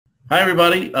Hi,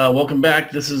 everybody. Welcome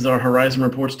back. This is our Horizon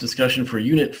Reports discussion for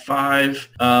Unit 5.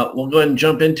 We'll go ahead and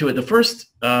jump into it. The first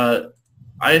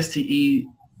ISTE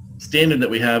standard that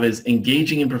we have is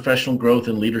engaging in professional growth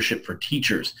and leadership for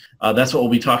teachers. That's what we'll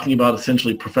be talking about,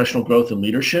 essentially professional growth and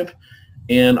leadership.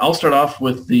 And I'll start off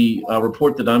with the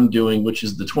report that I'm doing, which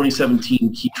is the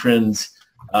 2017 Key Trends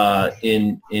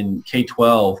in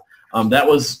K-12. That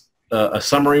was a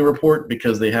summary report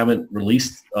because they haven't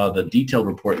released the detailed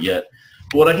report yet.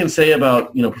 What I can say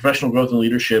about professional growth and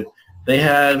leadership, they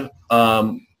had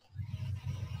a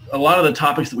lot of the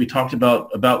topics that we talked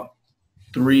about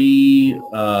 3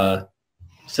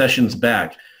 sessions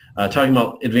back, talking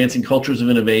about advancing cultures of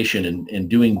innovation and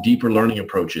doing deeper learning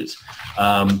approaches,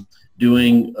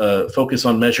 doing focus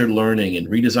on measured learning and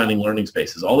redesigning learning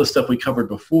spaces. All this stuff we covered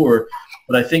before,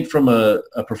 but I think from a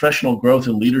professional growth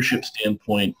and leadership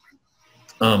standpoint,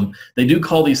 they do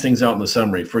call these things out in the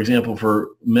summary. For example, for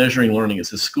measuring learning, it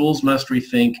says schools must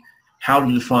rethink how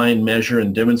to define, measure,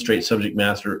 and demonstrate subject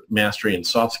mastery and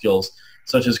soft skills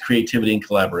such as creativity and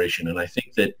collaboration. And I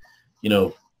think that,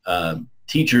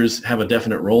 teachers have a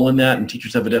definite role in that, and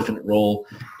teachers have a definite role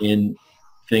in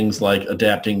things like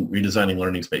adapting, redesigning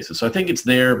learning spaces. So I think it's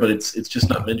there, but it's just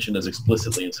not mentioned as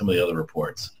explicitly in some of the other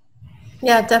reports.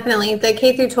 Yeah, definitely. The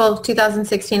K through 12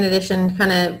 2016 edition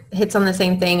kind of hits on the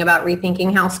same thing about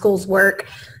rethinking how schools work.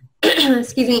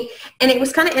 Excuse me. And it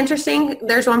was kind of interesting.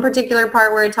 There's one particular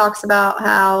part where it talks about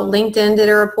how LinkedIn did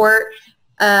a report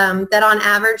that on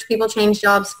average people change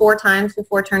jobs 4 times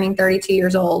before turning 32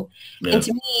 years old. Yeah. And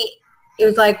to me, it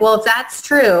was like, well, if that's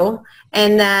true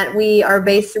and that we are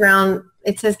based around,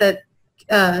 it says that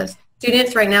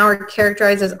students right now are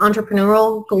characterized as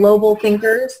entrepreneurial global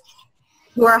thinkers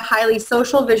who are highly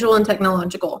social, visual, and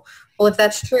technological. Well, if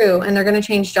that's true and they're going to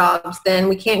change jobs, then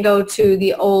we can't go to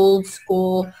the old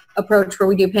school approach where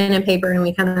we do pen and paper and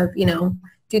we kind of,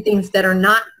 do things that are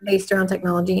not based around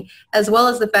technology, as well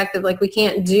as the fact that we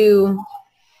can't do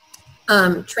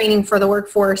training for the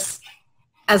workforce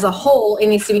as a whole. It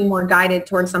needs to be more guided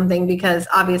towards something because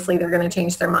obviously they're going to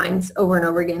change their minds over and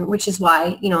over again, which is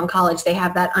why, in college they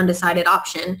have that undecided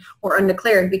option or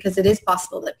undeclared because it is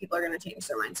possible that people are going to change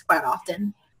their minds quite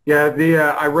often. Yeah,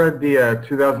 I read the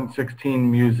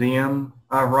 2016 Museum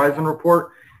Horizon report,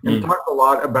 and it talked a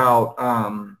lot about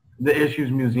the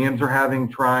issues museums are having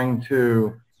trying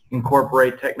to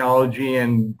incorporate technology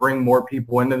and bring more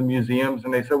people into the museums.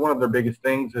 And they said one of their biggest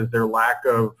things is their lack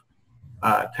of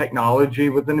technology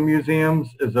within the museums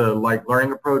is a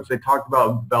learning approach. They talked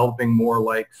about developing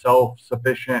more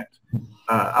self-sufficient,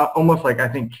 almost I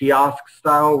think kiosk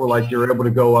style, where you're able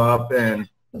to go up and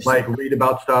read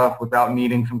about stuff without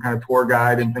needing some kind of tour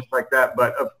guide and things like that.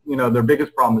 But their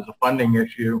biggest problem is a funding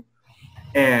issue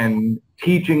and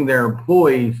teaching their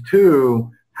employees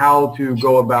too how to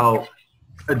go about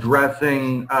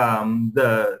addressing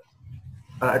the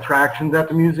attractions at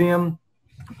the museum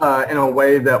in a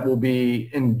way that will be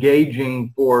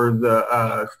engaging for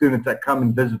the students that come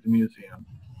and visit the museum.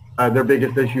 Their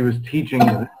biggest issue is teaching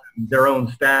their own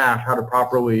staff how to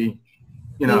properly,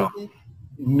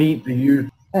 meet the youth.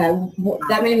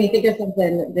 That made me think of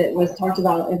something that was talked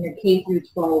about in the K through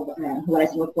 12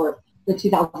 Horizon report, the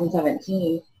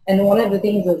 2017. And one of the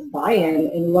things is buy-in,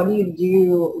 and what do you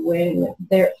do when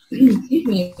there,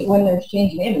 when there's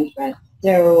change management?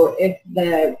 So if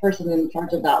the person in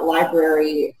charge of that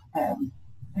library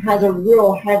has a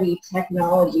real heavy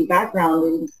technology background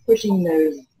and is pushing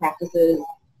those practices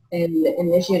and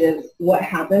initiatives, what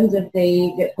happens if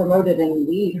they get promoted and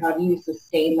leave? How do you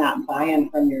sustain that buy-in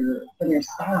from your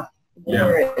staff,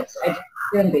 whether it's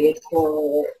education-based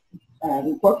or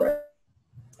corporate?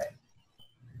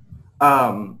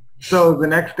 So the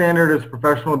next standard is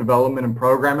professional development and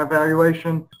program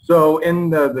evaluation. So in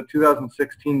the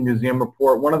 2016 museum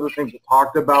report, one of the things it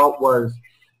talked about was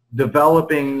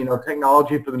developing,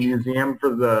 technology for the museum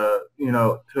for the,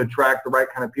 to attract the right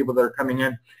kind of people that are coming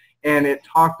in. And it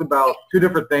talked about 2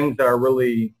 different things that are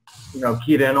really,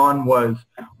 keyed in on was,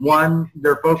 one,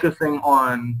 they're focusing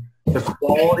on the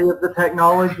quality of the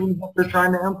technology that they're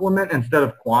trying to implement instead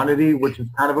of quantity, which is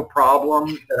kind of a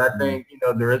problem that I think,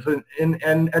 there is in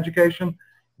education,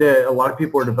 that a lot of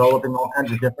people are developing all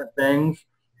kinds of different things,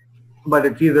 but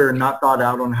it's either not thought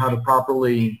out on how to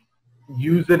properly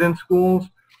use it in schools,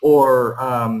 or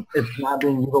it's not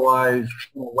being utilized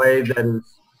in a way that is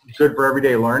good for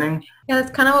everyday learning. Yeah,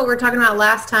 that's kind of what we were talking about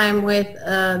last time with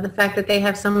the fact that they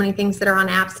have so many things that are on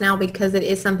apps now because it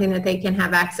is something that they can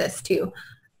have access to.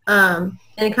 And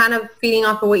kind of feeding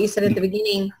off of what you said at the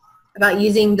beginning about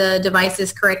using the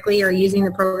devices correctly or using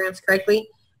the programs correctly.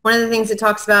 One of the things it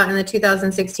talks about in the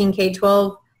 2016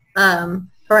 K-12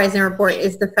 Horizon report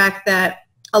is the fact that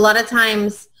a lot of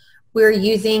times we're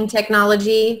using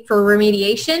technology for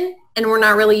remediation and we're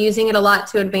not really using it a lot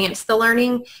to advance the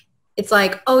learning. It's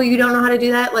like, oh, you don't know how to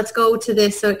do that? Let's go to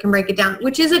this so it can break it down,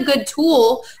 which is a good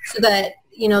tool so that,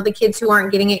 you know, the kids who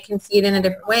aren't getting it can see it in a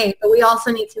different way. But we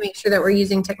also need to make sure that we're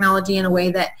using technology in a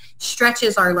way that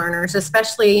stretches our learners,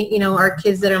 especially, you know, our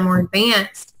kids that are more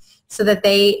advanced, so that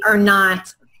they are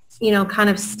not, you know, kind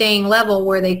of staying level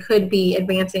where they could be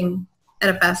advancing at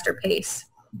a faster pace.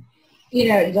 You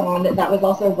know, Dawn, that was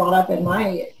also brought up in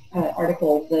my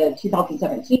article, the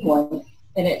 2017 one,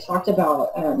 and it talked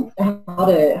about how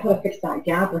to fix that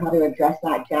gap or how to address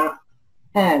that gap.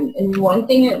 And one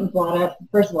thing it brought up,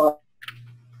 first of all,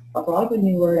 I brought up a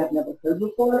new word I've never heard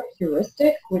before,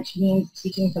 heuristic, which means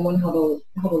teaching someone how to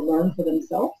learn for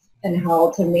themselves and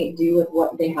how to make do with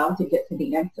what they have to get to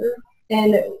the answer.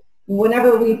 And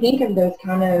whenever we think of those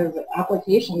kind of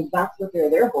applications, that's what they're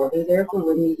there for. They're there for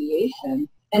remediation.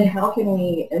 And how can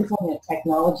we implement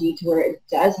technology to where it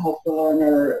does help the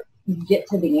learner get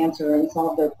to the answer and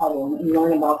solve their problem and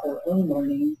learn about their own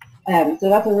learning? So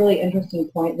that's a really interesting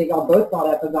point that y'all both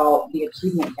brought up about the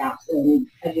achievement gaps in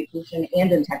education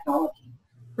and in technology.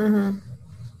 Mm-hmm.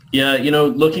 Yeah, you know,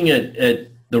 looking at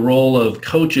the role of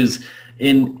coaches,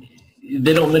 they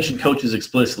don't mention coaches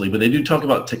explicitly, but they do talk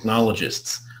about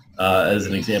technologists as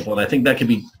an example, and I think that could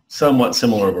be somewhat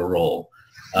similar of a role.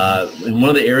 And one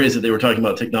of the areas that they were talking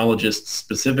about technologists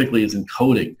specifically is in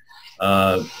coding,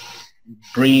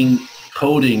 bringing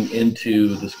coding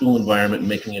into the school environment and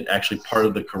making it actually part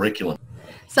of the curriculum.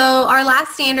 So our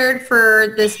last standard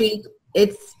for this week,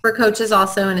 it's for coaches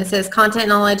also, and it says content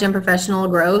knowledge and professional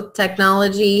growth.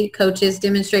 Technology coaches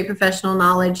demonstrate professional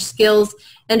knowledge, skills,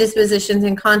 and dispositions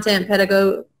in content,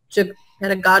 pedagogical,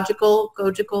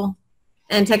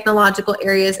 and technological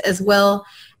areas, as well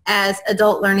as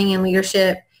adult learning and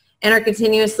leadership, and are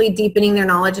continuously deepening their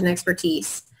knowledge and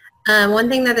expertise. One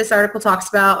thing that this article talks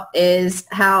about is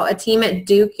how a team at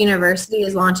Duke University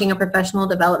is launching a professional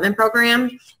development program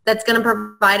that's going to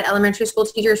provide elementary school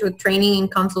teachers with training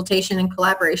and consultation and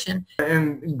collaboration.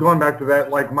 And going back to that,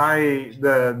 like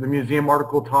the museum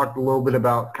article talked a little bit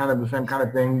about kind of the same kind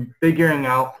of thing, figuring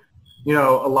out, you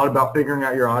know, a lot about figuring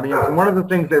out your audience. And one of the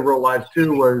things they realized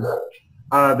too was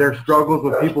their struggles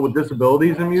with people with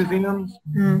disabilities in museums,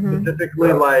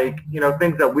 specifically like, you know,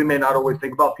 things that we may not always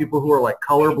think about, people who are like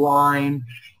colorblind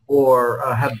or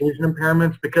have vision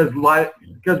impairments, because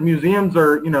museums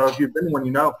are, you know, if you've been to one,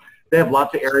 you know, they have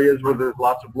lots of areas where there's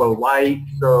lots of low light,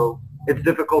 so it's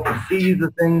difficult to see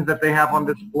the things that they have on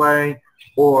display,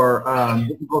 or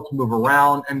difficult to move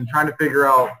around, and trying to figure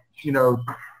out, you know,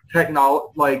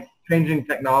 changing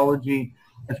technology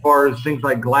as far as things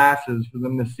like glasses for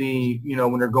them to see, you know,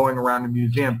 when they're going around a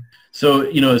museum. So,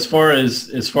 you know, as far as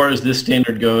this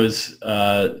standard goes,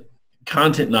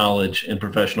 content knowledge and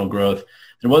professional growth,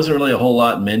 there wasn't really a whole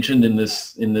lot mentioned in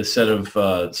this set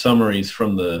of summaries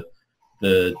from the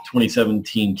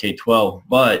 2017 K-12,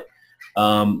 but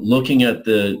looking at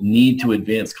the need to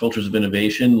advance cultures of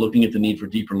innovation, looking at the need for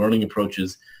deeper learning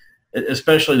approaches,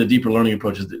 especially the deeper learning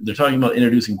approaches. They're talking about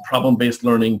introducing problem-based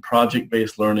learning,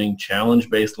 project-based learning,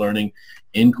 challenge-based learning,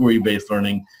 inquiry-based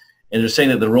learning, and they're saying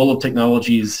that the role of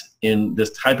technologies in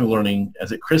this type of learning,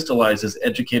 as it crystallizes,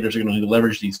 educators are going to need to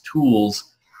leverage these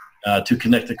tools to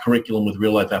connect the curriculum with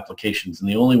real-life applications, and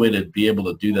the only way to be able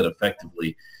to do that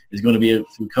effectively is going to be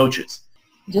through coaches.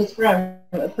 Just from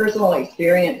personal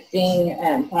experience, seeing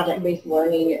project-based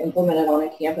learning implemented on a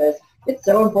campus, it's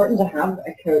so important to have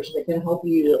a coach that can help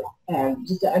you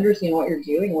just to understand what you're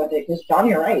doing with it. Because John,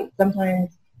 you're right.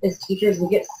 Sometimes as teachers, we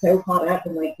get so caught up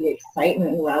in like the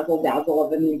excitement and razzle-dazzle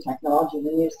of a new technology, the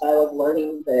new style of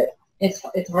learning, that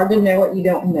it's hard to know what you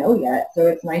don't know yet. So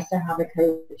it's nice to have a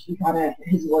coach who kind of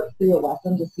has worked through a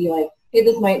lesson to see like, hey,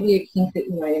 this might be a kink that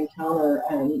you might encounter.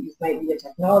 This might be a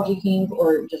technology kink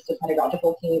or just a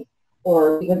pedagogical kink,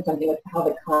 or even something with how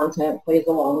the content plays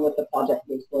along with the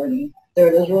project-based learning. So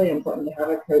it is really important to have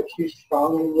a coach who's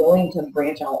strong and willing to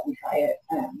branch out and try it.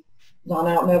 Dawn,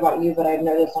 I don't know about you, but I've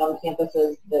noticed on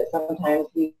campuses that sometimes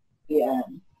we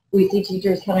see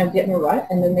teachers kind of get in a rut,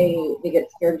 and then they get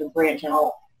scared to branch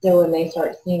out. So when they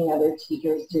start seeing other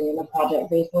teachers doing the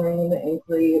project-based learning, the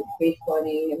inquiry-based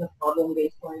learning, and the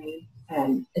problem-based learning,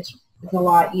 it's a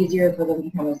lot easier for them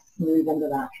to kind of smooth into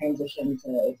that transition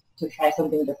to try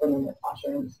something different in their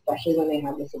classroom, especially when they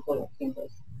have the support of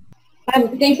campus.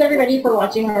 Thanks everybody for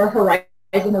watching our Horizon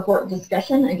Report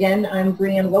discussion. Again, I'm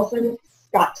Brianne Wilson,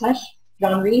 Scott Tush,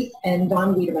 John Reese, and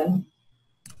Don Wiedemann.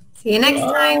 See you next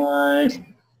time. Bye.